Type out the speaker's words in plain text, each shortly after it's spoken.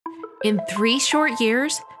In 3 short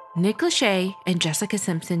years, Nick Lachey and Jessica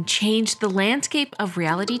Simpson changed the landscape of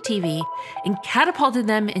reality TV and catapulted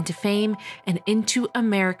them into fame and into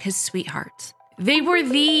America's sweethearts. They were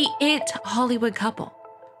the it Hollywood couple,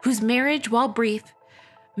 whose marriage, while brief,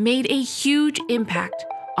 made a huge impact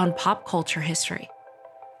on pop culture history.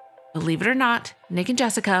 Believe it or not, Nick and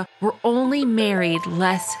Jessica were only married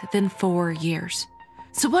less than 4 years.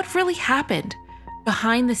 So what really happened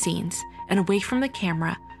behind the scenes and away from the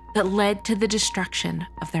camera that led to the destruction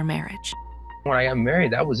of their marriage? When I got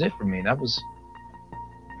married, that was it for me. That was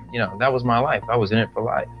my life. I was in it for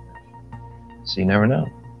life. So you never know.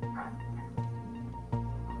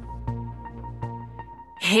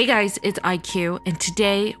 Hey guys, it's IQ, and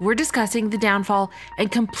today we're discussing the downfall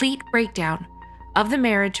and complete breakdown of the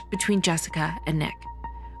marriage between Jessica and Nick.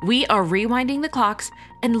 We are rewinding the clocks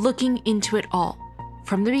and looking into it all.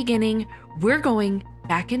 From the beginning, we're going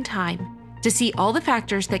back in time to see all the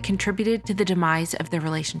factors that contributed to the demise of their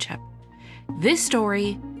relationship. This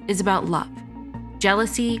story is about love,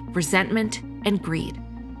 jealousy, resentment, and greed,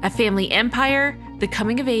 a family empire, the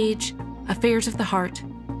coming of age, affairs of the heart,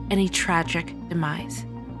 and a tragic demise.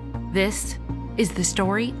 This is the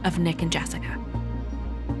story of Nick and Jessica.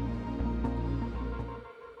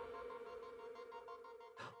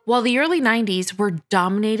 While the early 90s were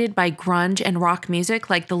dominated by grunge and rock music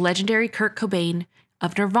like the legendary Kurt Cobain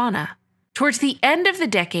of Nirvana, towards the end of the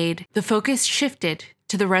decade, the focus shifted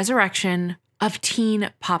to the resurrection of teen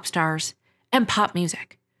pop stars and pop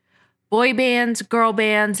music. Boy bands, girl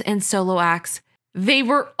bands, and solo acts, they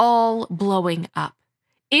were all blowing up.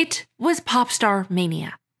 It was pop star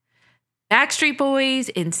mania. Backstreet Boys,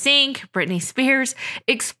 NSYNC, Britney Spears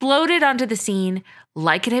exploded onto the scene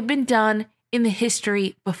like it had been done in the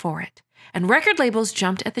history before it, and record labels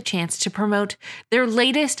jumped at the chance to promote their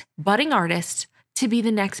latest budding artists to be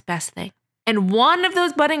the next best thing. And one of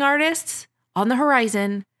those budding artists on the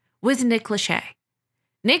horizon was Nick Lachey.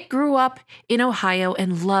 Nick grew up in Ohio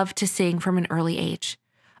and loved to sing from an early age.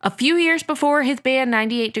 A few years before his band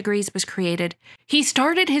 98 Degrees was created, he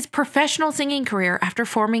started his professional singing career after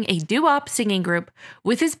forming a doo-wop singing group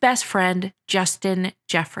with his best friend, Justin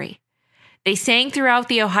Jeffrey. They sang throughout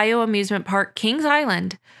the Ohio amusement park Kings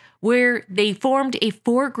Island, where they formed a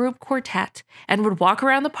 4-group quartet and would walk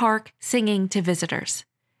around the park singing to visitors.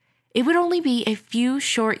 It would only be a few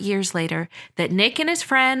short years later that Nick and his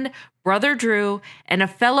friend, brother Drew, and a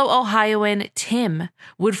fellow Ohioan, Tim,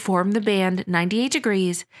 would form the band 98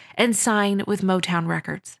 Degrees and sign with Motown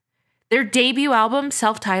Records. Their debut album,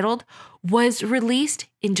 self-titled, was released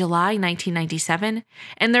in July 1997,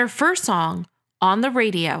 and their first song on the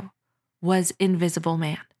radio was Invisible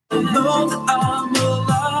Man. I know that I'm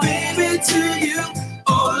alive, baby, to you,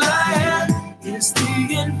 all I am is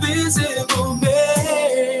the invisible man.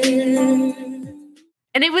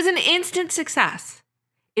 And it was an instant success.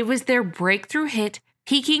 It was their breakthrough hit,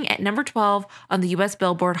 peaking at number 12 on the US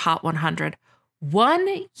Billboard Hot 100,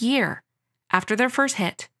 1 year after their first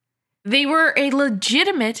hit. They were a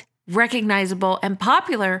legitimate, recognizable, and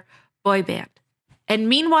popular boy band. And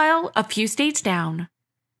meanwhile, a few states down,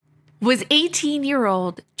 was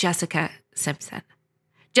 18-year-old Jessica Simpson.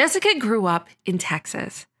 Jessica grew up in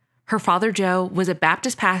Texas. Her father, Joe, was a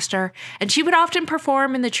Baptist pastor, and she would often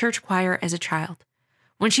perform in the church choir as a child.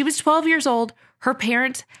 When she was 12 years old, her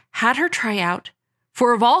parents had her try out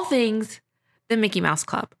for, of all things, the Mickey Mouse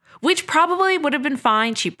Club, which probably would have been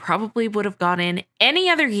fine. She probably would have gone in any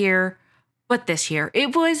other year, but this year,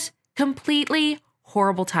 it was completely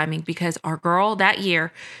horrible timing because our girl that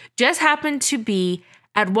year just happened to be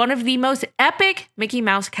at one of the most epic Mickey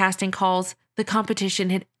Mouse casting calls the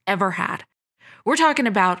competition had ever had. We're talking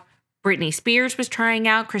about Britney Spears was trying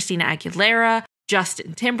out, Christina Aguilera,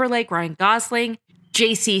 Justin Timberlake, Ryan Gosling,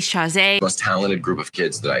 JC Chazé. Most talented group of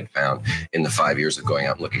kids that I'd found in the 5 years of going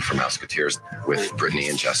out and looking for Mouseketeers with Britney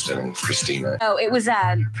and Justin and Christina. Oh, it was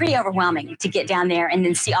pretty overwhelming to get down there and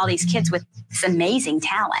then see all these kids with this amazing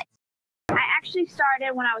talent. I actually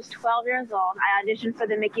started when I was 12 years old. I auditioned for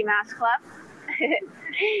the Mickey Mouse Club. And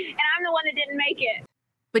I'm the one that didn't make it.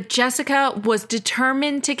 But Jessica was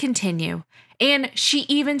determined to continue, and she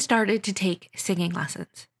even started to take singing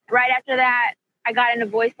lessons. Right after that, I got into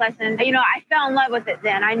voice lessons. You know, I fell in love with it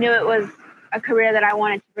then. I knew it was a career that I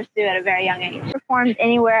wanted to pursue at a very young age. I performed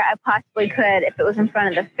anywhere I possibly could, if it was in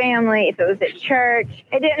front of the family, if it was at church.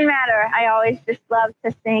 It didn't matter. I always just loved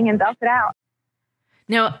to sing and belt it out.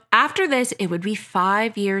 Now, after this, it would be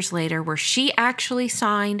 5 years later where she actually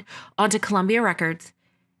signed onto Columbia Records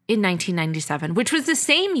in 1997, which was the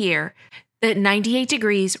same year that 98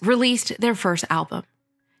 Degrees released their first album.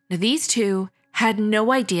 Now, these two had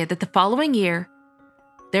no idea that the following year,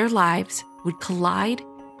 their lives would collide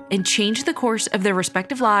and changed the course of their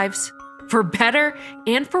respective lives, for better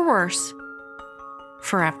and for worse,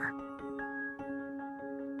 forever.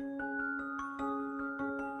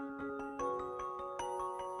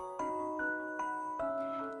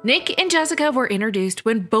 Nick and Jessica were introduced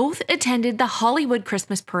when both attended the Hollywood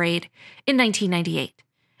Christmas Parade in 1998.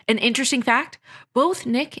 An interesting fact, both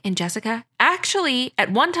Nick and Jessica actually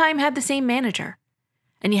at one time had the same manager.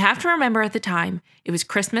 And you have to remember at the time, it was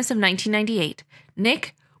Christmas of 1998,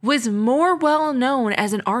 Nick was more well known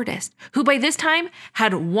as an artist who by this time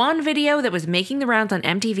had one video that was making the rounds on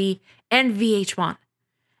MTV and VH1.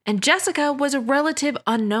 And Jessica was a relative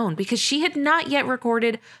unknown because she had not yet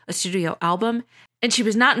recorded a studio album and she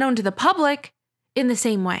was not known to the public in the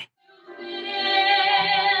same way.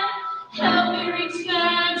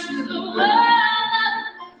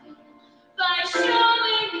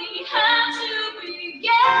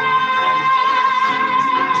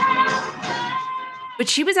 But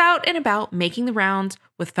she was out and about making the rounds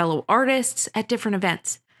with fellow artists at different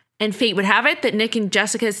events. And fate would have it that Nick and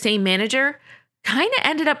Jessica's same manager kind of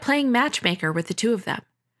ended up playing matchmaker with the two of them.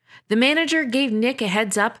 The manager gave Nick a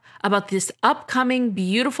heads up about this upcoming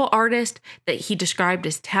beautiful artist that he described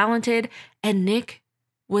as talented, and Nick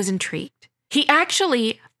was intrigued. He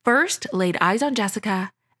actually first laid eyes on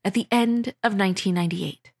Jessica at the end of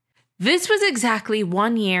 1998. This was exactly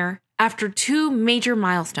 1 year after two major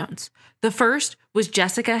milestones. The first was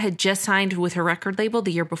Jessica had just signed with her record label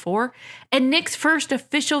the year before, and Nick's first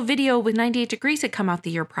official video with 98 Degrees had come out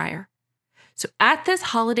the year prior. So at this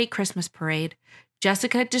holiday Christmas parade,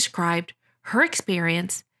 Jessica described her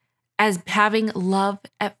experience as having love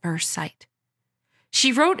at first sight.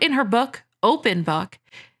 She wrote in her book, Open Book,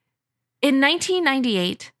 in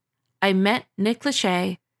 1998, I met Nick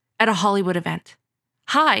Lachey at a Hollywood event.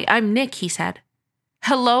 Hi, I'm Nick, he said.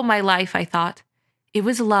 Hello, my life, I thought. It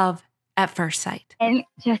was love at first sight. And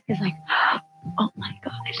Jessica's like, oh my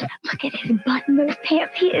gosh, look at his button-nose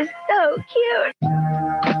pants. He is so cute.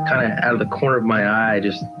 Kind of out of the corner of my eye,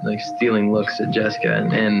 just like stealing looks at Jessica,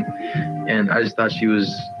 and I just thought she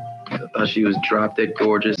was drop dead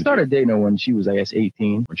gorgeous. I started dating her when she was, I guess,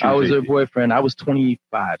 18. I was her boyfriend. I was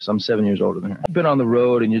 25, so I'm 7 years older than her. I've been on the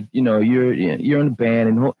road, and you're in a band,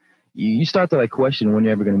 and you start to like question when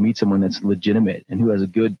you're ever going to meet someone that's legitimate and who has a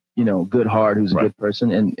good heart, who's a good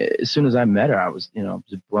person. And as soon as I met her, I was,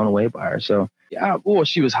 just blown away by her. So yeah, well,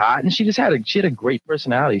 she was hot, and she had a great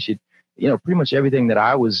personality. She, pretty much everything that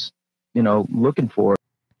I was, looking for.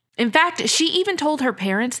 In fact, she even told her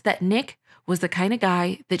parents that Nick was the kind of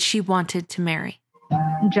guy that she wanted to marry.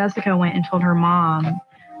 Jessica went and told her mom,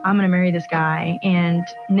 I'm going to marry this guy. And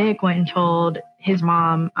Nick went and told his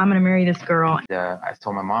mom, I'm going to marry this girl. I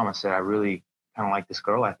told my mom, I said, I really kind of like this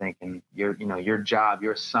girl, I think. And your job,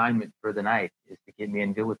 your assignment for the night is to get me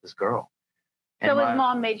in good with this girl. So his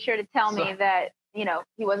mom made sure to tell me that,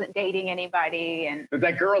 he wasn't dating anybody. And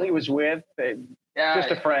that girl he was with,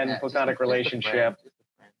 just a friend, platonic relationship.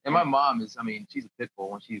 And my mom is, she's a pit bull.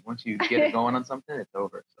 Once you get it going on something, it's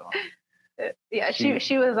over. So yeah,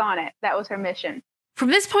 she was on it. That was her mission. From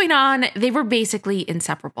this point on, they were basically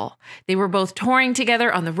inseparable. They were both touring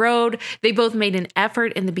together on the road. They both made an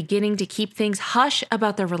effort in the beginning to keep things hush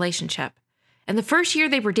about their relationship. And the first year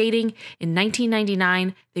they were dating, in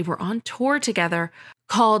 1999, they were on tour together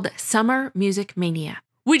called Summer Music Mania,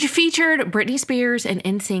 which featured Britney Spears and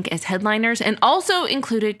NSYNC as headliners and also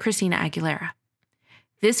included Christina Aguilera.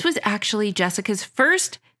 This was actually Jessica's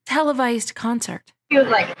first televised concert. He was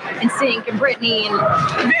like NSYNC and Britney,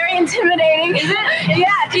 and very intimidating. Is it? Yeah.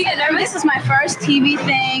 Do you get nervous? This is my first TV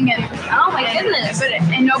thing, and oh my goodness!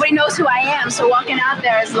 And nobody knows who I am, so walking out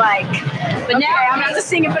there is like. But now I'm not just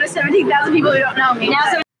singing for the 17,000 people who don't know me.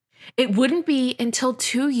 It wouldn't be until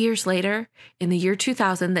 2 years later, in the year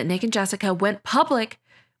 2000, that Nick and Jessica went public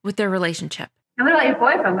with their relationship. And what about your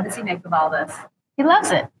boyfriend? What does he make of all this? He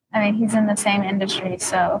loves it. He's in the same industry,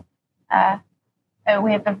 so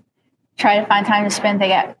we have to try to find time to spend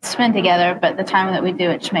together, but the time that we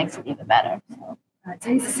do, it just makes it even better. So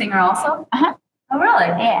he's a singer also? Uh-huh. Oh, really?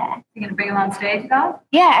 Yeah. You gonna bring him on stage, though?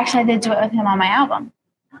 Yeah, actually, I did do it with him on my album.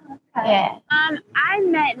 Oh, okay. Yeah. I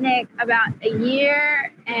met Nick about a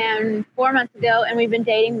year and 4 months ago, and we've been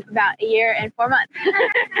dating for about a year and 4 months.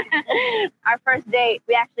 Our first date,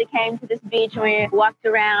 we actually came to this beach and we walked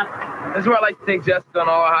around. This is where I like to take Jessica on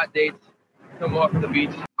all our hot dates. Come walk on the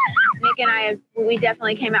beach. Nick and we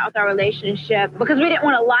definitely came out with our relationship because we didn't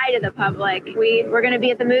want to lie to the public. We were going to be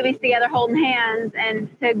at the movies together holding hands, and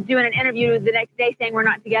to doing an interview the next day saying we're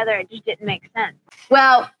not together, it just didn't make sense.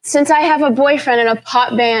 Well, since I have a boyfriend in a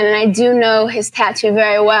pop band and I do know his tattoo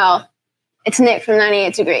very well, it's Nick from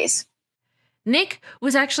 98 Degrees. Nick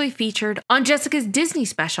was actually featured on Jessica's Disney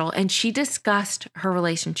special, and she discussed her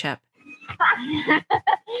relationship.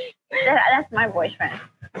 That's my boyfriend.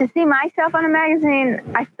 To see myself on a magazine,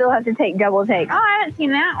 I still have to take double takes. Oh, I haven't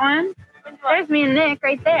seen that one. There's me and Nick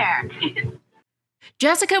right there.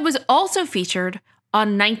 Jessica was also featured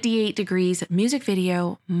on 98 Degrees music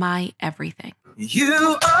video, My Everything.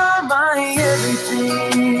 You are my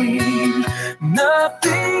everything,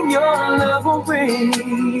 nothing your love will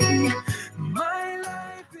bring.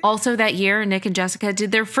 Also that year, Nick and Jessica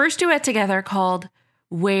did their first duet together called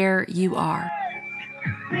Where You Are.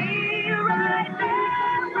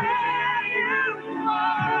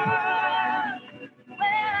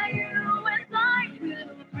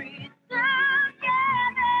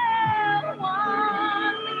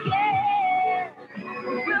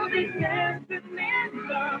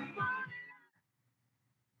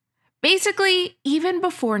 Basically, even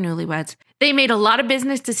before Newlyweds, they made a lot of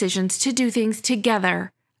business decisions to do things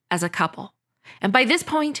together as a couple. And by this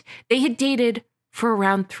point, they had dated for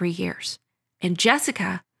around 3 years. And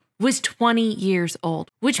Jessica was 20 years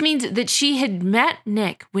old, which means that she had met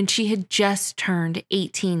Nick when she had just turned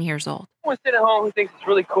 18 years old. Everyone sitting at home who thinks it's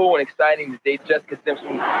really cool and exciting to date Jessica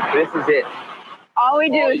Simpson. This is it. All we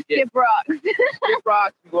do is skip rocks. Skip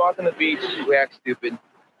rocks, we go out on the beach, we act stupid.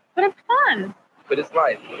 But it's fun. But it's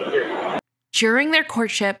life. During their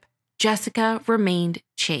courtship, Jessica remained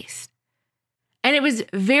chaste. And it was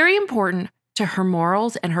very important to her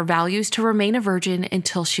morals and her values to remain a virgin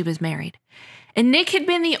until she was married. And Nick had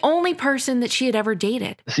been the only person that she had ever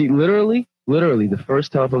dated. See, literally, the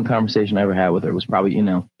first telephone conversation I ever had with her was probably,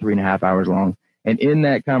 3.5 hours long. And in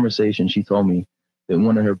that conversation, she told me that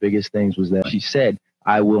one of her biggest things was that she said,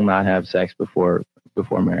 I will not have sex before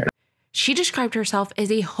marriage. She described herself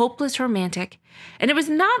as a hopeless romantic, and it was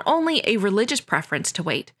not only a religious preference to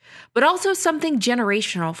wait, but also something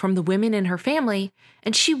generational from the women in her family,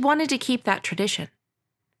 and she wanted to keep that tradition.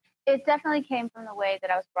 It definitely came from the way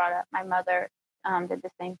that I was brought up. My mother did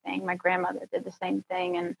the same thing. My grandmother did the same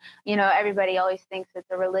thing. And, everybody always thinks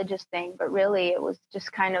it's a religious thing, but really it was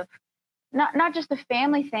just kind of not just a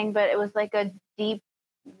family thing, but it was like a deep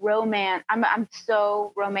romance. I'm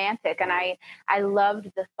so romantic, and I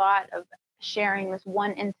loved the thought of sharing this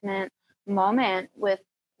one intimate moment with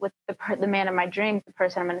the man of my dreams, the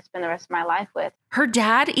person I'm going to spend the rest of my life with. Her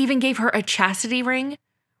dad even gave her a chastity ring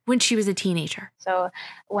when she was a teenager. So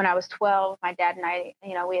when I was 12, my dad and I,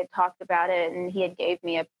 we had talked about it, and he gave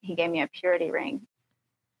me a purity ring.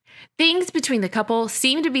 Things between the couple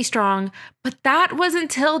seemed to be strong, but that was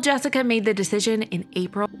until Jessica made the decision in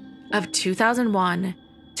April of 2001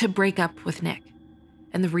 to break up with Nick.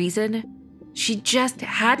 And the reason? She just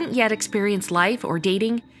hadn't yet experienced life or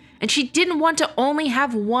dating, and she didn't want to only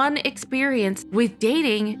have one experience with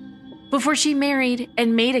dating before she married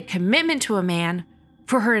and made a commitment to a man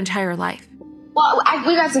for her entire life. Well,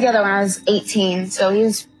 we got together when I was 18, so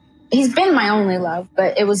he's been my only love,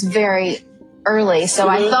 but it was very early, so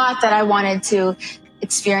I thought that I wanted to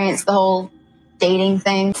experience the whole dating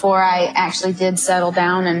thing before I actually did settle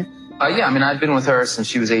down. And I'd been with her since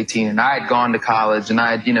she was 18, and I had gone to college, and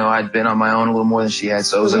I'd been on my own a little more than she had.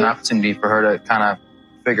 So it was an opportunity for her to kind of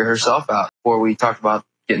figure herself out before we talked about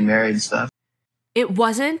getting married and stuff. It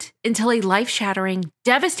wasn't until a life-shattering,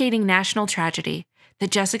 devastating national tragedy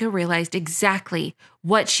that Jessica realized exactly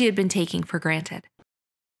what she had been taking for granted.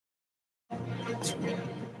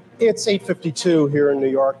 It's 8:52 here in New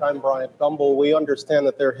York. I'm Brian Gumble. We understand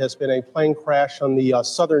that there has been a plane crash on the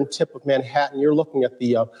southern tip of Manhattan. You're looking at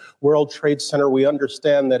the World Trade Center. We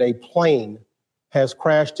understand that a plane has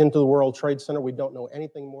crashed into the World Trade Center. We don't know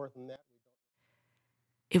anything more than that.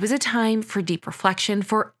 It was a time for deep reflection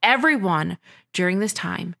for everyone during this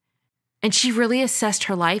time. And she really assessed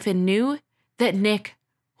her life and knew that Nick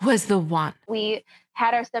was the one. We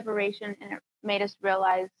had our separation, and it made us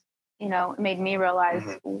realize, it made me realize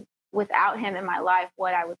without him in my life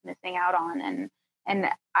what I was missing out on. And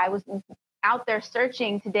I was out there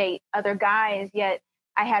searching to date other guys, yet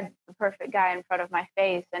I had the perfect guy in front of my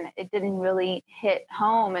face, and it didn't really hit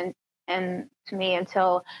home and to me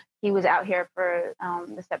until he was out here for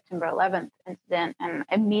the September 11th incident. And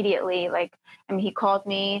immediately, he called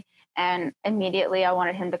me, and immediately I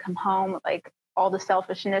wanted him to come home. All the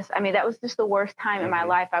selfishness. That was just the worst time in my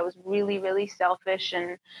life. I was really, really selfish,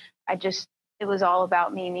 and it was all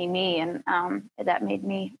about me. And that made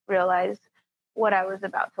me realize what I was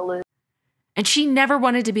about to lose. And she never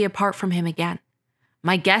wanted to be apart from him again.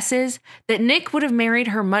 My guess is that Nick would have married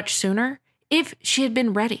her much sooner if she had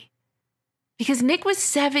been ready. Because Nick was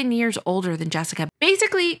 7 years older than Jessica,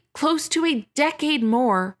 basically close to a decade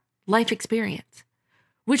more life experience,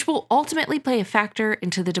 which will ultimately play a factor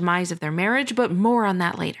into the demise of their marriage, but more on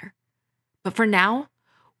that later. But for now,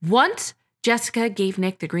 once Jessica gave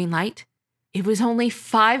Nick the green light, it was only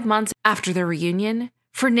 5 months after their reunion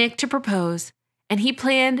for Nick to propose, and he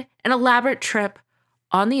planned an elaborate trip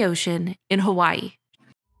on the ocean in Hawaii.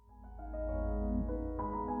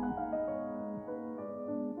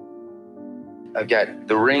 I've got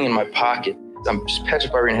the ring in my pocket. I'm just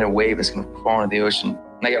petrified we're gonna hit a wave that's gonna fall into the ocean.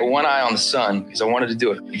 And I got one eye on the sun because I wanted to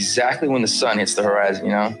do it exactly when the sun hits the horizon,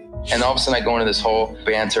 you know? And all of a sudden I go into this whole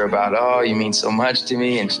banter about, oh, you mean so much to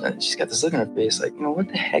me. And she's got this look on her face like, you know, what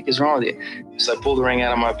the heck is wrong with you? So I pulled the ring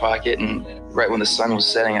out of my pocket, and right when the sun was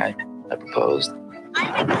setting, I proposed.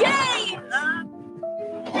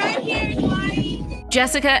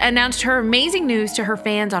 Jessica announced her amazing news to her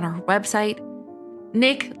fans on her website.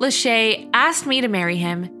 Nick Lachey asked me to marry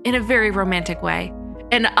him in a very romantic way,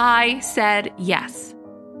 and I said yes.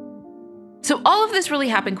 So all of this really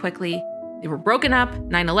happened quickly. They were broken up,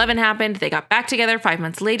 9/11 happened, they got back together, 5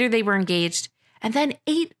 months later they were engaged, and then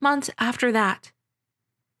 8 months after that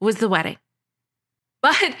was the wedding.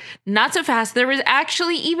 But not so fast, there was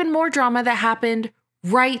actually even more drama that happened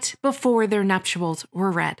right before their nuptials were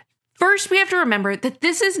read. First, we have to remember that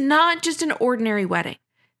this is not just an ordinary wedding.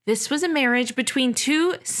 This was a marriage between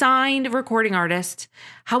two signed recording artists.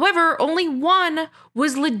 However, only one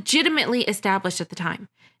was legitimately established at the time.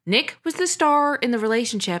 Nick was the star in the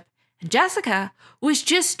relationship, and Jessica was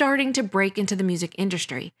just starting to break into the music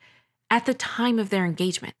industry at the time of their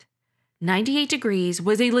engagement. 98 Degrees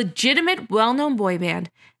was a legitimate, well-known boy band,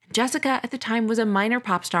 and Jessica at the time was a minor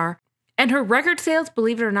pop star, and her record sales,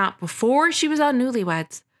 believe it or not, before she was on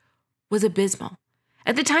Newlyweds, was abysmal.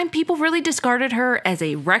 At the time, people really discarded her as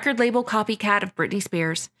a record label copycat of Britney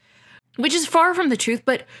Spears, which is far from the truth,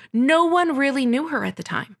 but no one really knew her at the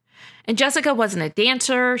time. And Jessica wasn't a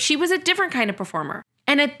dancer, she was a different kind of performer.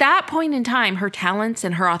 And at that point in time, her talents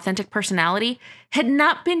and her authentic personality had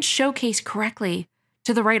not been showcased correctly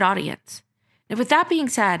to the right audience. And with that being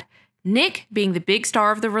said, Nick, being the big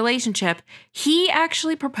star of the relationship, he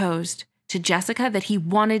actually proposed to Jessica that he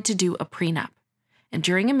wanted to do a prenup. And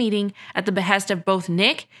during a meeting at the behest of both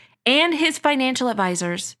Nick and his financial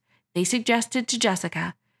advisors, they suggested to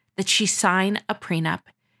Jessica that she sign a prenup,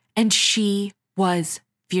 and she was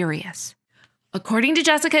furious. According to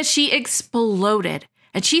Jessica, she exploded,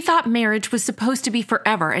 and she thought marriage was supposed to be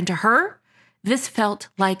forever, and to her, this felt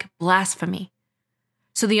like blasphemy.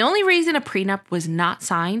 So the only reason a prenup was not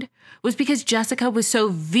signed was because Jessica was so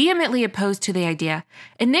vehemently opposed to the idea,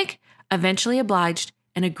 and Nick eventually obliged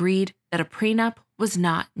and agreed that a prenup was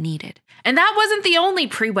not needed. And that wasn't the only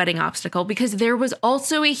pre-wedding obstacle, because there was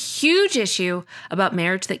also a huge issue about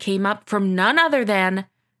marriage that came up from none other than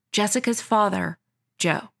Jessica's father,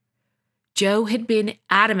 Joe. Joe had been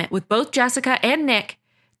adamant with both Jessica and Nick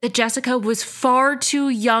that Jessica was far too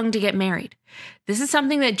young to get married. This is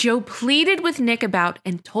something that Joe pleaded with Nick about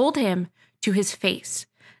and told him to his face.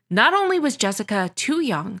 Not only was Jessica too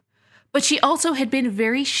young, but she also had been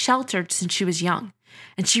very sheltered since she was young.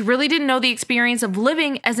 And she really didn't know the experience of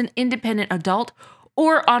living as an independent adult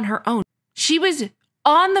or on her own. She was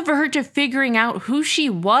on the verge of figuring out who she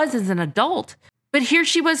was as an adult, but here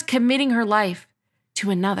she was committing her life to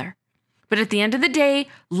another. But at the end of the day,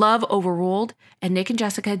 love overruled, and Nick and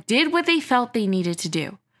Jessica did what they felt they needed to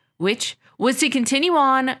do, which was to continue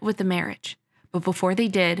on with the marriage. But before they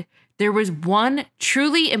did, there was one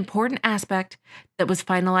truly important aspect that was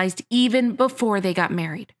finalized even before they got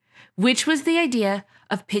married, which was the idea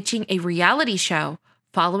of pitching a reality show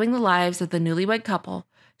following the lives of the newlywed couple,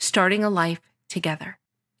 starting a life together.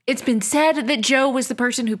 It's been said that Joe was the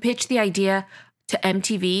person who pitched the idea to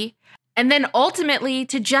MTV and then ultimately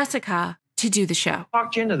to Jessica to do the show.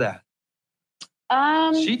 Talked you into that?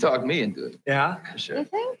 She talked me into it. Yeah? For sure. You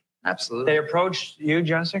think? Absolutely. They approached you,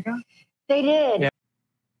 Jessica? They did. Yeah.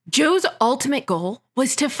 Joe's ultimate goal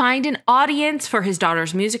was to find an audience for his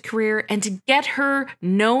daughter's music career and to get her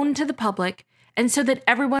known to the public, and so that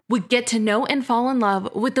everyone would get to know and fall in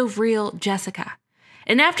love with the real Jessica.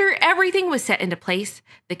 And after everything was set into place,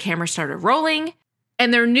 the camera started rolling,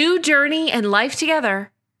 and their new journey and life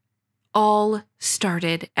together all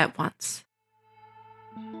started at once.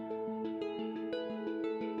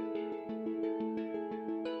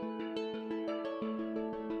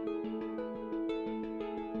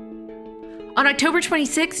 On October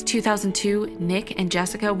 26, 2002, Nick and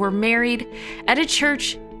Jessica were married at a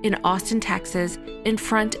church in Austin, Texas, in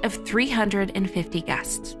front of 350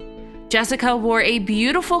 guests. Jessica wore a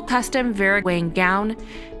beautiful custom Vera-Wang gown,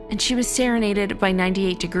 and she was serenaded by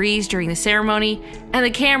 98 Degrees during the ceremony, and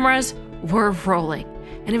the cameras were rolling.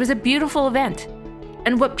 And it was a beautiful event.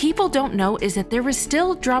 And what people don't know is that there was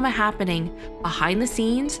still drama happening behind the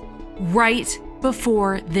scenes right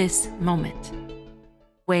before this moment.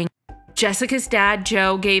 When Jessica's dad,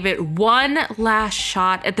 Joe, gave it one last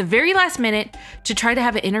shot at the very last minute to try to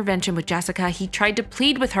have an intervention with Jessica. He tried to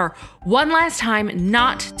plead with her one last time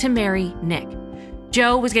not to marry Nick.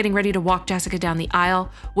 Joe was getting ready to walk Jessica down the aisle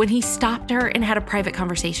when he stopped her and had a private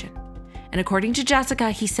conversation. And according to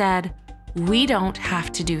Jessica, he said, "We don't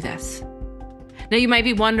have to do this." Now you might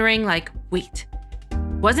be wondering, like, wait,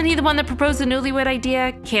 wasn't he the one that proposed the newlywed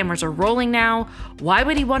idea? Cameras are rolling now. Why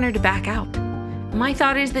would he want her to back out? My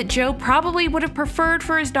thought is that Joe probably would have preferred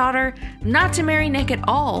for his daughter not to marry Nick at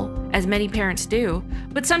all, as many parents do,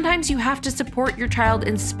 but sometimes you have to support your child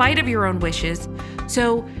in spite of your own wishes.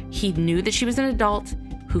 So he knew that she was an adult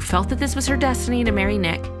who felt that this was her destiny to marry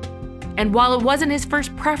Nick. And while it wasn't his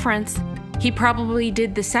first preference, he probably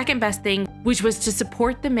did the second best thing, which was to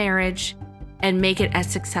support the marriage and make it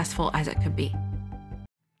as successful as it could be.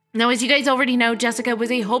 Now, as you guys already know, Jessica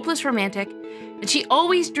was a hopeless romantic, and she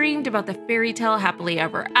always dreamed about the fairy tale happily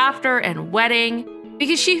ever after and wedding,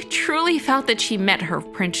 because she truly felt that she met her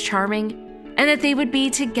Prince Charming and that they would be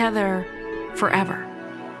together forever.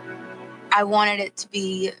 I wanted it to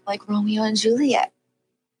be like Romeo and Juliet.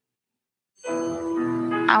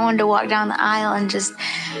 I wanted to walk down the aisle and just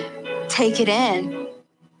take it in.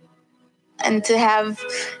 And to have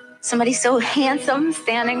somebody so handsome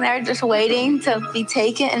standing there just waiting to be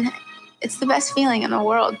taken, it's the best feeling in the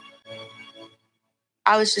world.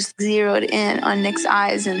 I was just zeroed in on Nick's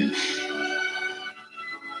eyes, and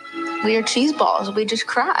we are cheese balls. We just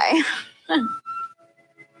cry.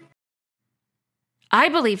 I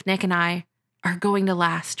believe Nick and I are going to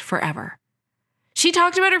last forever. She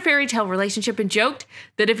talked about her fairy tale relationship and joked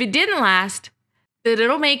that if it didn't last, that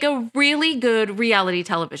it'll make a really good reality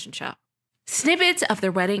television show. Snippets of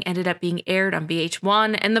their wedding ended up being aired on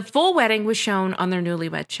VH1, and the full wedding was shown on their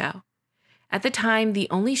Newlyweds show. At the time, the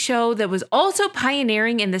only show that was also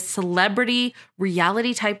pioneering in the celebrity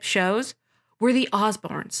reality type shows were the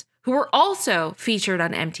Osbournes, who were also featured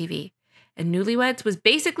on MTV. And Newlyweds was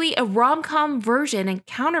basically a rom-com version and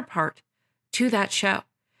counterpart to that show.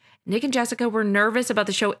 Nick and Jessica were nervous about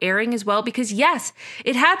the show airing as well because, yes,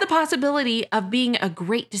 it had the possibility of being a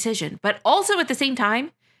great decision, but also at the same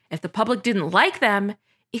time, if the public didn't like them,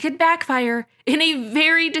 it could backfire in a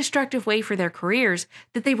very destructive way for their careers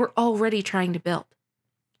that they were already trying to build.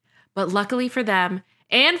 But luckily for them,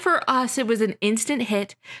 and for us, it was an instant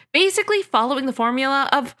hit, basically following the formula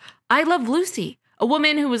of I Love Lucy, a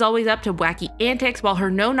woman who was always up to wacky antics while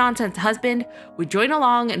her no-nonsense husband would join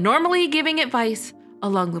along, normally giving advice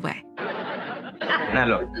along the way. Now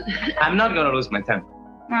look, I'm not gonna lose my temper.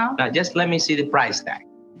 No. Now just let me see the price tag.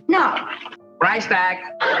 No. Price tag.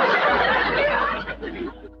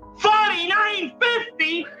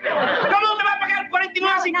 $49.50. ¿Cómo te va a pagar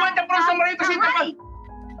 $49.50 por un sombrerito sin tapar?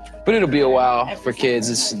 But it'll be a while for kids.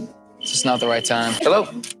 It's just not the right time. Hello?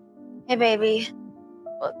 Hey, baby.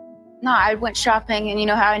 No, I went shopping, and you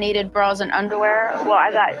know how I needed bras and underwear? Well,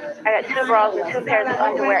 I got 2 bras and 2 pairs of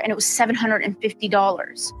underwear, and it was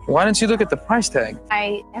 $750. Why didn't you look at the price tag?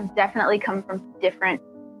 I have definitely come from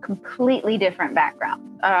completely different backgrounds.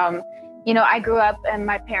 You know, I grew up and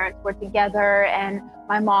my parents were together, and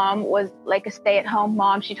my mom was like a stay-at-home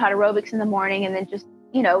mom. She taught aerobics in the morning and then just,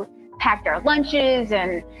 you know, packed our lunches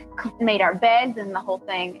and made our beds and the whole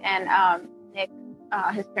thing. And Nick,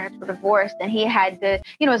 his parents were divorced, and he had to,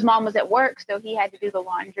 you know, his mom was at work, so he had to do the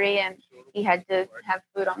laundry and he had to have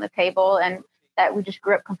food on the table, and that we just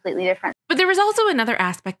grew up completely different. But there was also another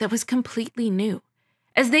aspect that was completely new,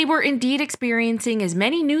 as they were indeed experiencing as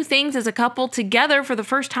many new things as a couple together for the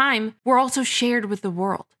first time were also shared with the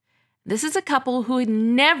world. This is a couple who had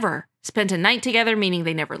never spent a night together, meaning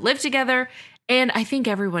they never lived together, and I think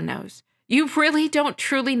everyone knows. You really don't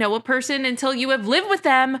truly know a person until you have lived with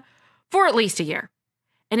them for at least a year.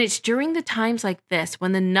 And it's during the times like this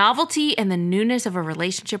when the novelty and the newness of a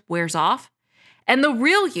relationship wears off, and the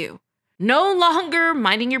real you, no longer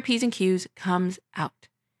minding your P's and Q's, comes out.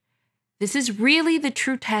 This is really the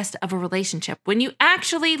true test of a relationship, when you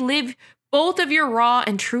actually live both of your raw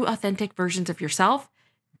and true authentic versions of yourself,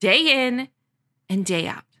 day in and day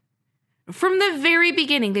out. From the very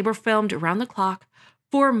beginning, they were filmed around the clock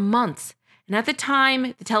for months. And at the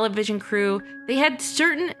time, the television crew, they had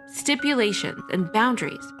certain stipulations and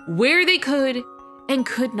boundaries where they could and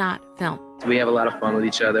could not film. We have a lot of fun with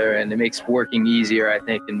each other, and it makes working easier, I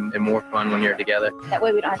think, and more fun when you're together. That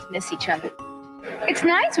way we don't have to miss each other. It's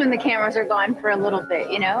nice when the cameras are gone for a little bit,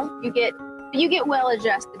 you know? You get well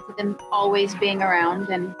adjusted to them always being around,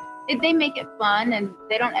 and They make it fun, and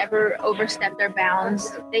they don't ever overstep their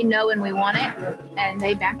bounds. They know when we want it, and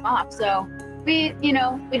they back off. So we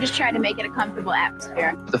just try to make it a comfortable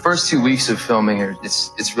atmosphere. The first 2 weeks of filming,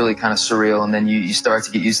 it's really kind of surreal, and then you start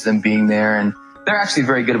to get used to them being there, and they're actually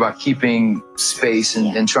very good about keeping space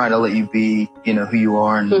and trying to let you be, who you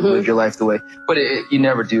are and live your life the way. But you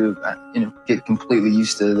never do, get completely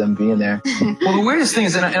used to them being there. Well, the weirdest thing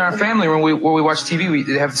is in our family, when we watch TV,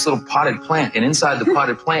 they have this little potted plant, and inside the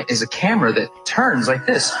potted plant is a camera that turns like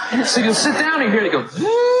this. So you'll sit down and hear it go, and you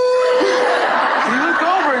look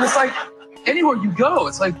over, and it's like, anywhere you go,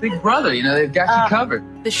 it's like Big Brother, they've got you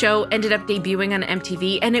covered. The show ended up debuting on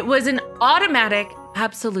MTV, and it was an automatic,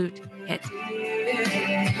 absolute hit.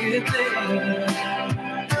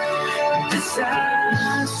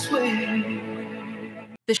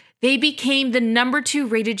 They became the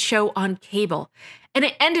 #2 rated show on cable, and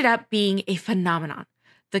it ended up being a phenomenon.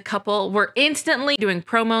 The couple were instantly doing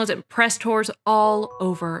promos and press tours all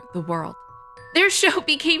over the world. Their show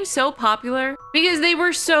became so popular because they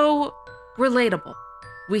were so relatable.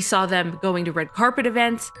 We saw them going to red carpet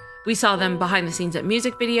events. We saw them behind the scenes at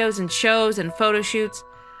music videos and shows and photo shoots.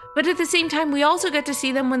 But at the same time, we also got to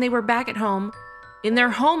see them when they were back at home, in their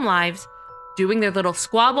home lives, doing their little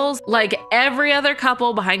squabbles like every other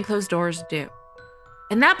couple behind closed doors do.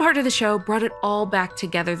 And that part of the show brought it all back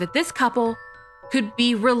together, that this couple could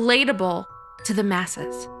be relatable to the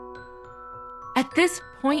masses. At this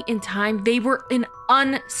point in time, they were an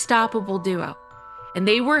unstoppable duo, and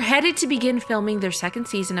they were headed to begin filming their second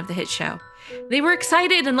season of the hit show. They were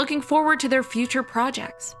excited and looking forward to their future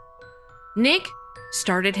projects. Nick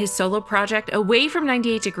started his solo project away from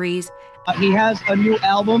 98 Degrees. He has a new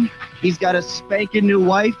album. He's got a spanking new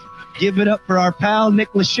wife. Give it up for our pal,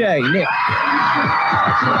 Nick Lachey. Nick. Hey,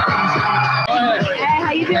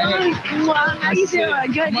 how you doing? How you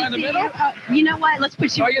doing? Good to see you. You know what? Let's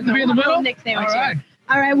put you you have to be in the middle? Nick sandwich. All right.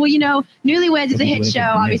 All right. Well, Newlyweds is a hit show.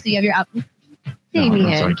 Obviously, you have your album.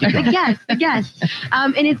 Damien, the guest.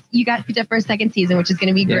 And you got picked up for a second season, which is going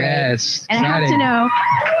to be great. Yes. And exciting. I have to know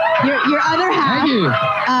your other half. Thank you.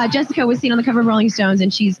 Jessica was seen on the cover of Rolling Stones,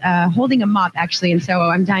 and she's holding a mop actually. And so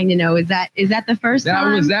I'm dying to know, is that the first time?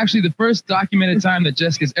 That was actually the first documented time that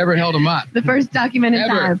Jessica's ever held a mop. The first documented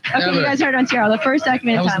time. Okay, ever. You guys heard on TRL. The first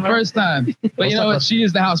documented time. That was the first time. But you know what? She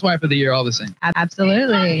is the housewife of the year all the same.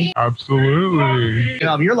 Absolutely.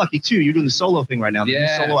 You're lucky too. You're doing the solo thing right now. The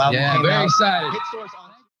solo album. Yeah, very excited.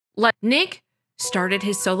 Nick started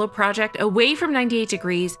his solo project away from 98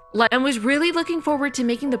 Degrees and was really looking forward to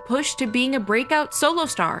making the push to being a breakout solo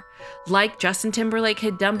star, like Justin Timberlake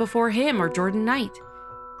had done before him or Jordan Knight.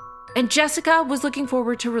 And Jessica was looking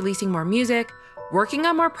forward to releasing more music, working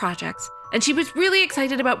on more projects, and she was really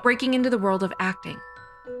excited about breaking into the world of acting.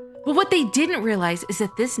 But what they didn't realize is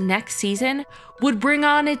that this next season would bring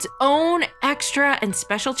on its own extra and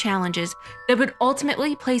special challenges that would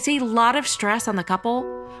ultimately place a lot of stress on the couple,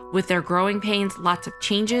 with their growing pains, lots of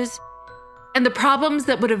changes, and the problems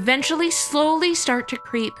that would eventually slowly start to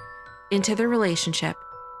creep into their relationship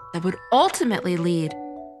that would ultimately lead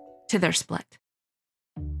to their split.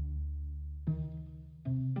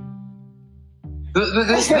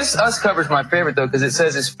 This Us cover's my favorite, though, because it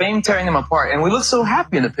says, "Is fame tearing them apart?" And we look so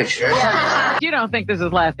happy in the picture. You don't think this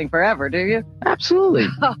is lasting forever, do you? Absolutely.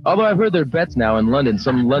 Although I've heard there are bets now in London.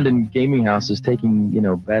 Some London gaming house is taking,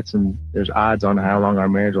 bets, and there's odds on how long our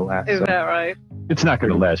marriage will last. Is that right? It's not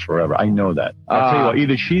going to last forever. I know that. I'll tell you what,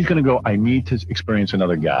 either she's going to go, I need to experience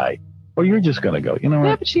another guy, or you're just going to go,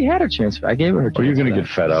 Yeah, but she had her chance. I gave her chance. Or you're going to get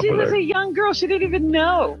fed up She with was her. a young girl. She didn't even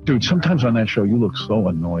know. Dude, sometimes on that show, you look so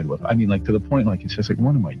annoyed with, to the point, it's just like,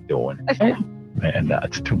 what am I doing? Man,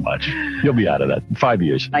 that's too much. You'll be out of that in 5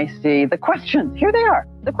 years. I see. The questions. Here they are.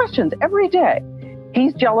 The questions every day.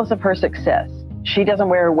 He's jealous of her success. She doesn't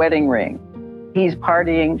wear a wedding ring. He's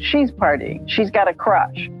partying. She's partying. She's got a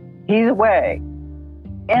crush. He's away.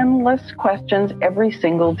 Endless questions every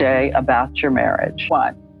single day about your marriage.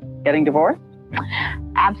 What? Getting divorced?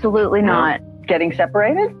 Absolutely not. Getting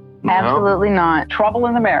separated? No. Absolutely not. Trouble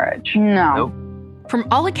in the marriage? No. Nope. From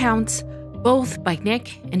all accounts, both by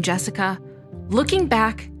Nick and Jessica, looking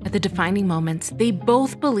back at the defining moments, they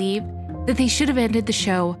both believe that they should have ended the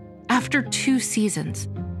show after 2 seasons,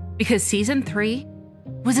 because season 3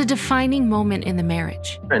 was a defining moment in the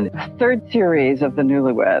marriage. Third series of the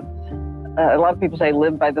Newlyweds. A lot of people say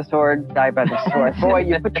live by the sword, die by the sword. Boy,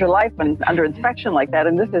 you put your life under inspection like that,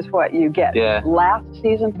 and this is what you get. Yeah. Last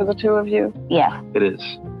season for the two of you? Yes. It is.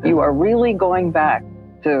 You are really going back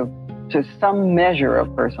to some measure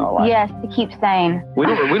of personal life. Yes, to keep sane. We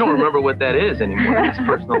don't remember what that is anymore. It's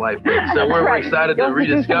personal life. So we're excited to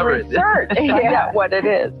rediscover it. Find out what it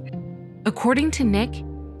is. According to Nick,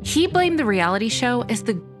 He blamed the reality show as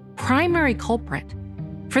the primary culprit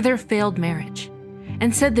for their failed marriage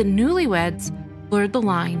and said that Newlyweds blurred the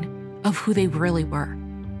line of who they really were.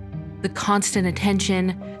 The constant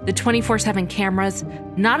attention, the 24/7 cameras,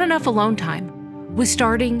 not enough alone time was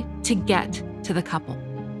starting to get to the couple.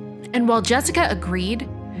 And while Jessica agreed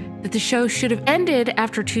that the show should have ended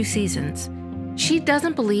after 2 seasons, she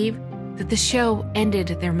doesn't believe that the show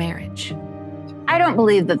ended their marriage. I don't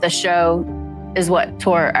believe that the show is what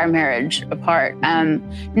tore our marriage apart.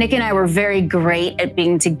 Nick and I were very great at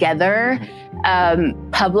being together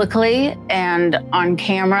publicly and on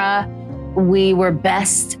camera. We were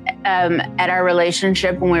best at our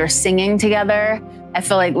relationship when we were singing together. I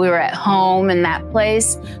feel like we were at home in that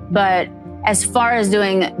place. But as far as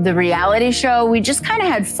doing the reality show, we just kind of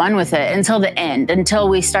had fun with it until the end, until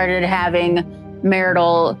we started having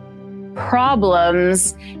marital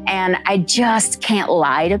problems. And I just can't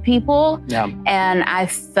lie to people. Yeah. And I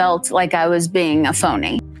felt like I was being a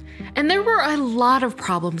phony. And there were a lot of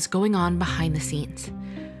problems going on behind the scenes.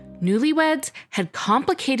 Newlyweds had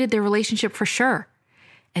complicated their relationship for sure.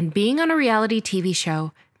 And being on a reality TV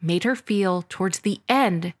show made her feel towards the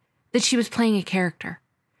end that she was playing a character.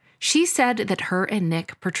 She said that her and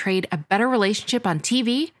Nick portrayed a better relationship on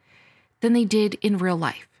TV than they did in real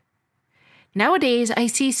life. Nowadays, I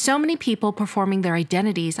see so many people performing their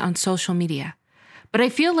identities on social media, but I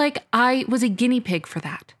feel like I was a guinea pig for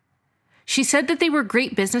that. She said that they were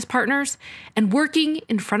great business partners and working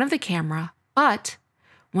in front of the camera, but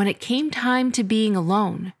when it came time to being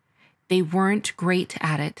alone, they weren't great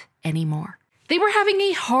at it anymore. They were having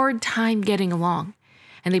a hard time getting along,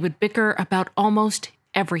 and they would bicker about almost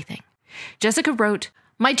everything. Jessica wrote,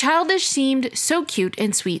 "My childish seemed so cute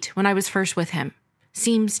and sweet when I was first with him.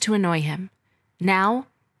 Seems to annoy him. Now,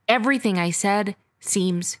 everything I said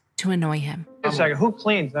seems to annoy him." Wait a second, who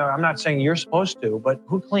cleans? No, I'm not saying you're supposed to, but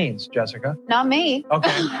who cleans, Jessica? Not me. Okay.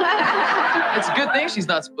 It's a good thing she's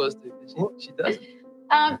not supposed to. She doesn't.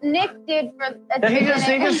 Nick did for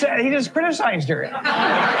He just criticized her.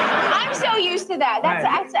 I'm so used to that.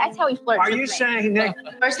 That's how he flirts. Are you saying Nick?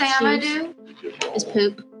 First thing I'm gonna do is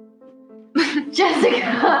poop.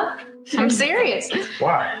 Jessica, I'm serious.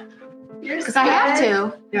 Why? Because I have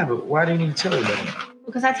to. Yeah, but why do you need to tell everybody?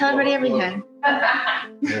 Because I tell everybody everything.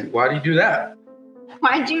 Why do you do that?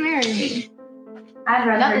 Why'd you marry me? I'd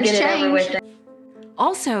rather Nothing's get it over with.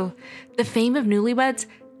 Also, the fame of Newlyweds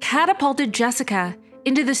catapulted Jessica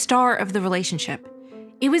into the star of the relationship.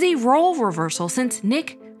 It was a role reversal since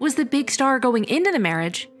Nick was the big star going into the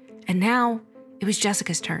marriage, and now it was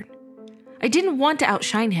Jessica's turn. I didn't want to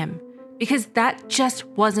outshine him because that just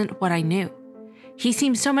wasn't what I knew. He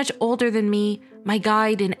seemed so much older than me, my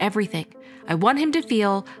guide in everything. I want him to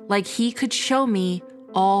feel like he could show me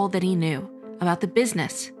all that he knew about the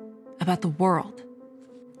business, about the world.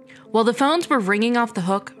 While the phones were ringing off the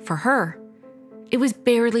hook for her, it was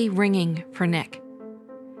barely ringing for Nick.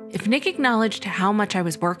 If Nick acknowledged how much I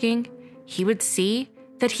was working, he would see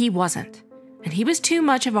that he wasn't, and he was too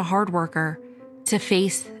much of a hard worker to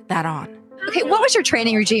face that on. Okay, what was your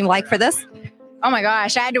training regime like for this? Oh my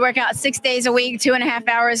gosh, I had to work out 6 days a week, 2.5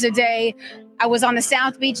 hours a day. I was on the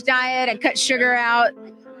South Beach diet. I cut sugar out.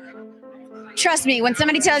 Trust me, when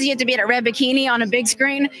somebody tells you you have to be in a red bikini on a big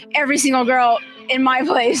screen, every single girl in my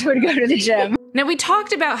place would go to the gym. Now, we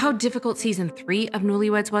talked about how difficult season 3 of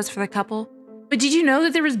Newlyweds was for the couple, but did you know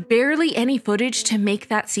that there was barely any footage to make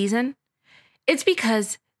that season? It's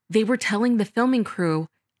because they were telling the filming crew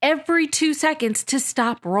every 2 seconds to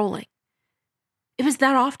stop rolling. It was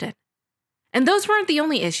that often. And those weren't the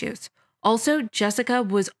only issues. Also, Jessica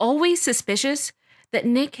was always suspicious that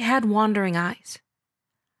Nick had wandering eyes.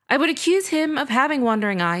 I would accuse him of having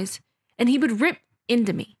wandering eyes, and he would rip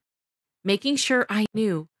into me, making sure I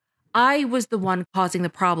knew I was the one causing the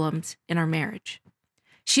problems in our marriage.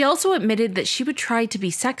 She also admitted that she would try to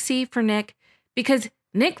be sexy for Nick because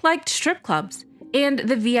Nick liked strip clubs and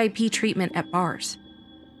the VIP treatment at bars.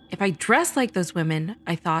 If I dress like those women,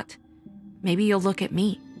 I thought, maybe you'll look at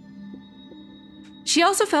me. She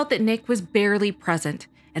also felt that Nick was barely present,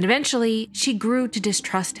 and eventually she grew to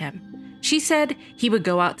distrust him. She said he would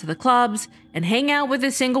go out to the clubs and hang out with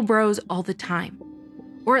the single bros all the time.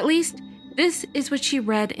 Or at least, this is what she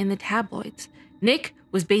read in the tabloids. Nick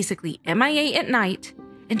was basically MIA at night,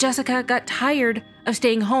 and Jessica got tired of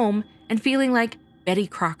staying home and feeling like Betty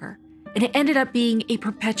Crocker, and it ended up being a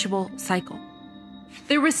perpetual cycle.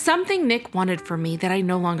 There was something Nick wanted from me that I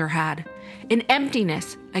no longer had, an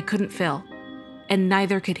emptiness I couldn't fill, and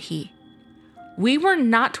neither could he. We were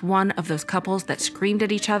not one of those couples that screamed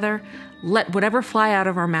at each other, let whatever fly out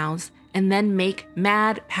of our mouths, and then make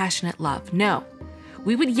mad, passionate love. No,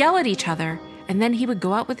 we would yell at each other and then he would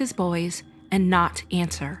go out with his boys and not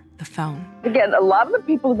answer the phone. Again, a lot of the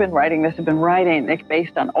people who've been writing this have been writing, Nick,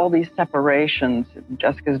 based on all these separations.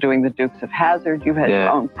 Jessica's doing the Dukes of Hazzard. You've had your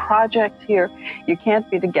own projects here. You can't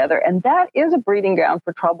be together. And that is a breeding ground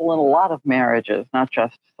for trouble in a lot of marriages, not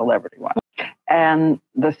just celebrity ones. And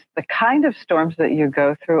the kind of storms that you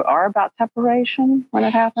go through are about separation when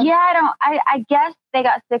it happens? Yeah, I guess they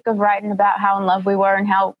got sick of writing about how in love we were and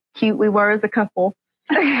how cute we were as a couple.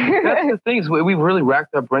 That's the thing is we really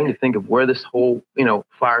racked our brain to think of where this whole,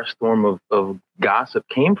 firestorm of gossip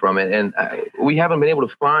came from. And we haven't been able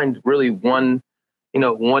to find really one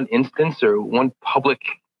instance or one public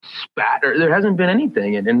spat, or there hasn't been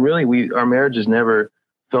anything. And really our marriage has never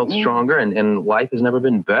felt stronger and life has never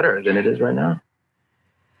been better than it is right now.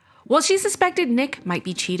 While she suspected Nick might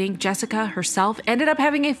be cheating, Jessica herself ended up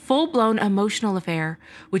having a full-blown emotional affair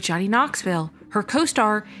with Johnny Knoxville, her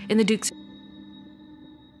co-star in the Dukes.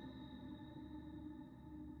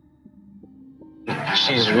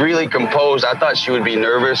 She's really composed. I thought she would be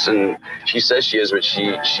nervous, and she says she is, but she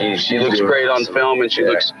looks great on film, and she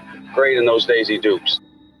looks great in those Daisy Dukes.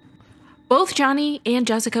 Both Johnny and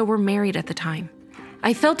Jessica were married at the time.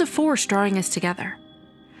 I felt a force drawing us together.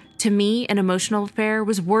 To me, an emotional affair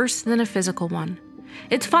was worse than a physical one.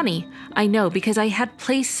 It's funny, I know, because I had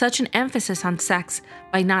placed such an emphasis on sex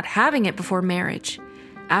by not having it before marriage.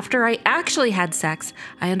 After I actually had sex,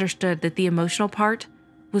 I understood that the emotional part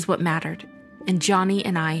was what mattered. And Johnny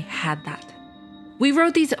and I had that. We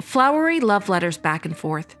wrote these flowery love letters back and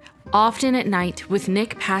forth, often at night with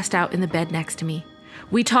Nick passed out in the bed next to me.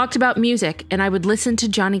 We talked about music, and I would listen to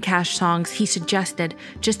Johnny Cash songs he suggested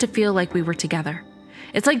just to feel like we were together.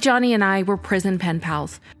 It's like Johnny and I were prison pen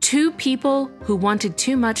pals, two people who wanted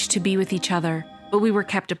too much to be with each other, but we were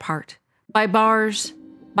kept apart. By bars,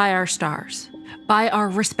 by our stars, by our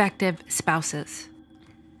respective spouses.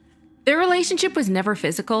 Their relationship was never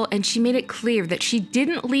physical, and she made it clear that she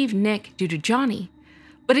didn't leave Nick due to Johnny,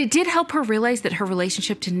 but it did help her realize that her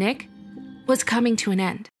relationship to Nick was coming to an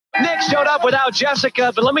end. Nick showed up without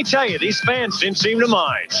Jessica, but let me tell you, these fans didn't seem to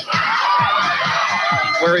mind.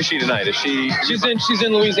 Where is she tonight? She's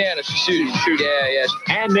in Louisiana. She's shooting. Yeah.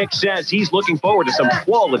 And Nick says he's looking forward to some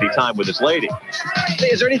quality time with his lady.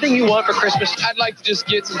 Is there anything you want for Christmas? I'd like to just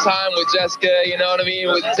get some time with Jessica, you know what I mean?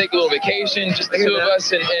 We'll take a little vacation, just the two of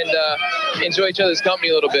us, and enjoy each other's company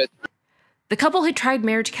a little bit. The couple had tried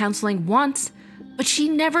marriage counseling once, but she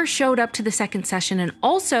never showed up to the second session. And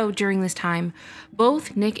also during this time,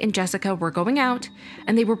 both Nick and Jessica were going out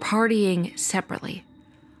and they were partying separately.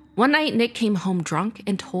 One night, Nick came home drunk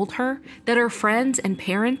and told her that her friends and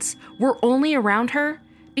parents were only around her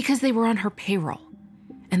because they were on her payroll.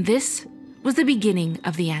 And this was the beginning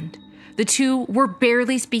of the end. The two were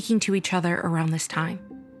barely speaking to each other around this time.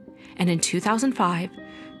 And in 2005,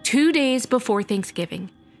 2 days before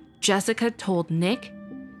Thanksgiving, Jessica told Nick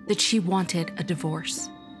that she wanted a divorce.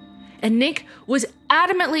 And Nick was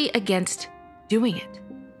adamantly against doing it.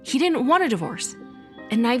 He didn't want a divorce.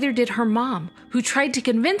 And neither did her mom, who tried to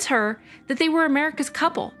convince her that they were America's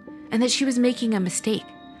couple and that she was making a mistake.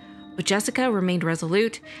 But Jessica remained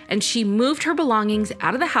resolute, and she moved her belongings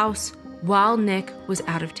out of the house while Nick was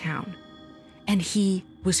out of town. And he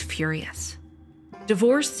was furious.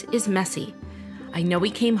 Divorce is messy. I know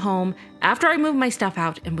he came home after I moved my stuff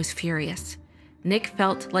out and was furious. Nick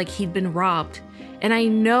felt like he'd been robbed, and I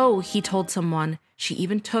know he told someone she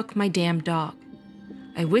even took my damn dog.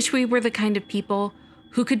 I wish we were the kind of people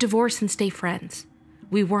who could divorce and stay friends.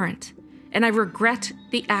 We weren't, and I regret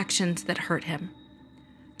the actions that hurt him.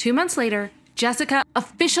 2 months later, Jessica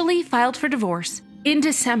officially filed for divorce in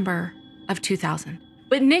December of 2000.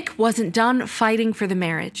 But Nick wasn't done fighting for the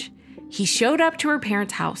marriage. He showed up to her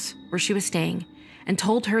parents' house where she was staying and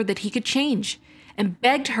told her that he could change and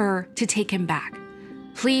begged her to take him back.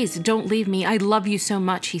 "Please don't leave me. I love you so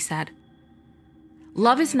much," he said.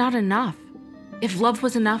 Love is not enough. If love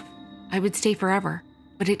was enough, I would stay forever.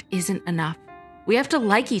 But it isn't enough. We have to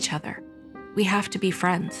like each other. We have to be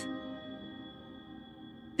friends.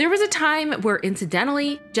 There was a time where,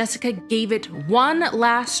 incidentally, Jessica gave it one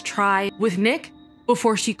last try with Nick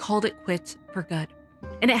before she called it quits for good.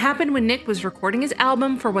 And it happened when Nick was recording his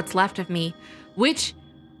album For What's Left of Me, which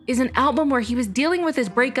is an album where he was dealing with his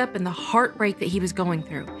breakup and the heartbreak that he was going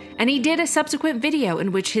through. And he did a subsequent video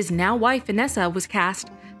in which his now wife, Vanessa, was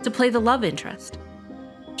cast to play the love interest.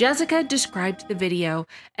 Jessica described the video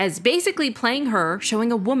as basically playing her,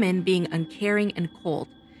 showing a woman being uncaring and cold,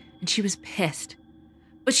 and she was pissed.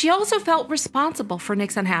 But she also felt responsible for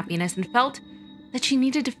Nick's unhappiness and felt that she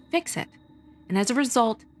needed to fix it. And as a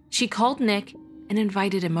result, she called Nick and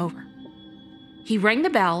invited him over. He rang the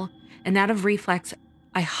bell, and out of reflex,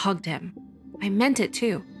 I hugged him. I meant it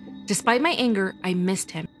too. Despite my anger, I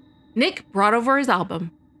missed him. Nick brought over his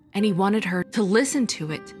album, and he wanted her to listen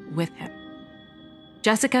to it with him.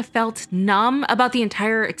 Jessica felt numb about the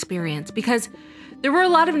entire experience because there were a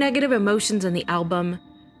lot of negative emotions in the album,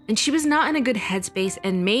 and she was not in a good headspace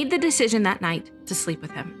and made the decision that night to sleep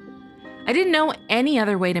with him. I didn't know any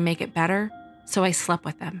other way to make it better, so I slept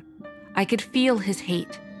with him. I could feel his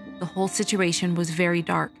hate. The whole situation was very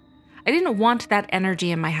dark. I didn't want that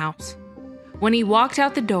energy in my house. When he walked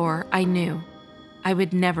out the door, I knew I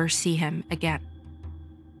would never see him again.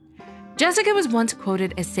 Jessica was once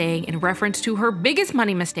quoted as saying, in reference to her biggest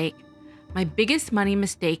money mistake, "My biggest money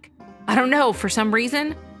mistake, I don't know, for some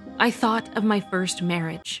reason, I thought of my first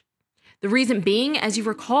marriage." The reason being, as you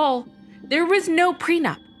recall, there was no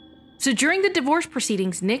prenup. So during the divorce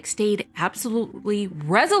proceedings, Nick stayed absolutely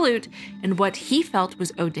resolute in what he felt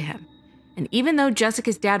was owed to him. And even though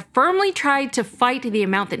Jessica's dad firmly tried to fight the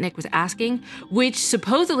amount that Nick was asking, which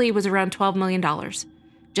supposedly was around $12 million,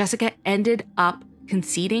 Jessica ended up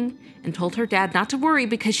conceding and told her dad not to worry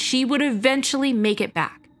because she would eventually make it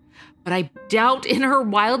back. But I doubt in her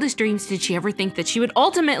wildest dreams did she ever think that she would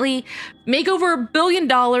ultimately make over $1 billion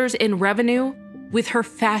in revenue with her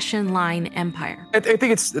fashion line empire. I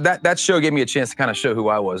think it's that show gave me a chance to kind of show who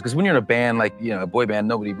I was. Because when you're in a band, like, you know, a boy band,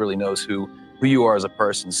 nobody really knows who you are as a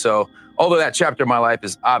person. So although that chapter of my life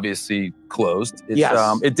is obviously closed,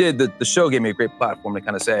 the show gave me a great platform to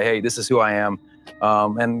kind of say, hey, this is who I am.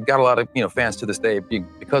 And got a lot of fans to this day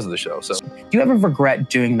because of the show. So, do you ever regret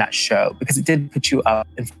doing that show because it did put you up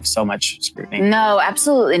in so much scrutiny? No,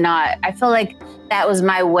 absolutely not. I feel like that was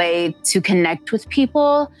my way to connect with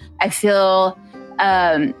people. I feel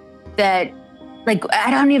that, like,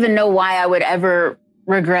 I don't even know why I would ever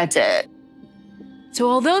regret it. So,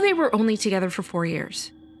 although they were only together for 4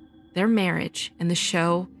 years, their marriage and the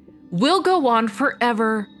show will go on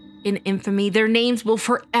forever in infamy. Their names will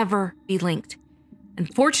forever be linked.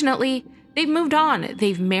 Unfortunately, they've moved on.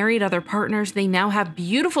 They've married other partners. They now have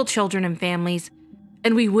beautiful children and families,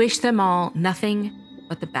 and we wish them all nothing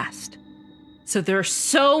but the best. So there are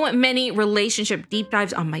so many relationship deep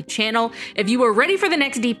dives on my channel. If you are ready for the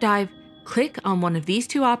next deep dive, click on one of these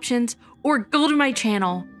two options or go to my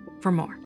channel for more.